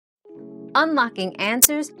unlocking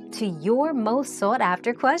answers to your most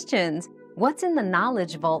sought-after questions. What's in the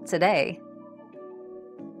Knowledge Vault today?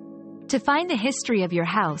 To find the history of your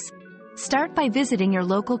house, start by visiting your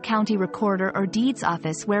local county recorder or deeds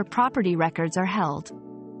office where property records are held.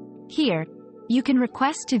 Here, you can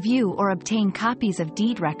request to view or obtain copies of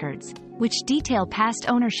deed records, which detail past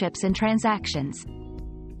ownerships and transactions.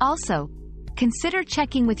 Also, consider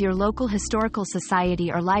checking with your local historical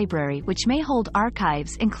society or library, which may hold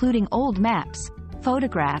archives including old maps,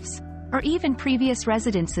 photographs, or even previous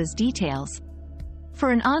residences' details.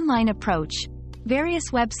 For an online approach,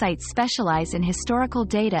 various websites specialize in historical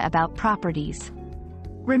data about properties.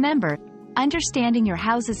 Remember, understanding your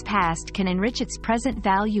house's past can enrich its present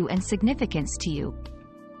value and significance to you.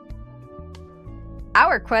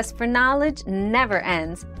 Our quest for knowledge never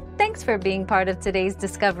ends. Thanks for being part of today's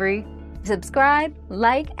discovery. Subscribe,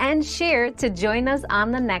 like, and share to join us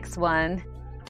on the next one.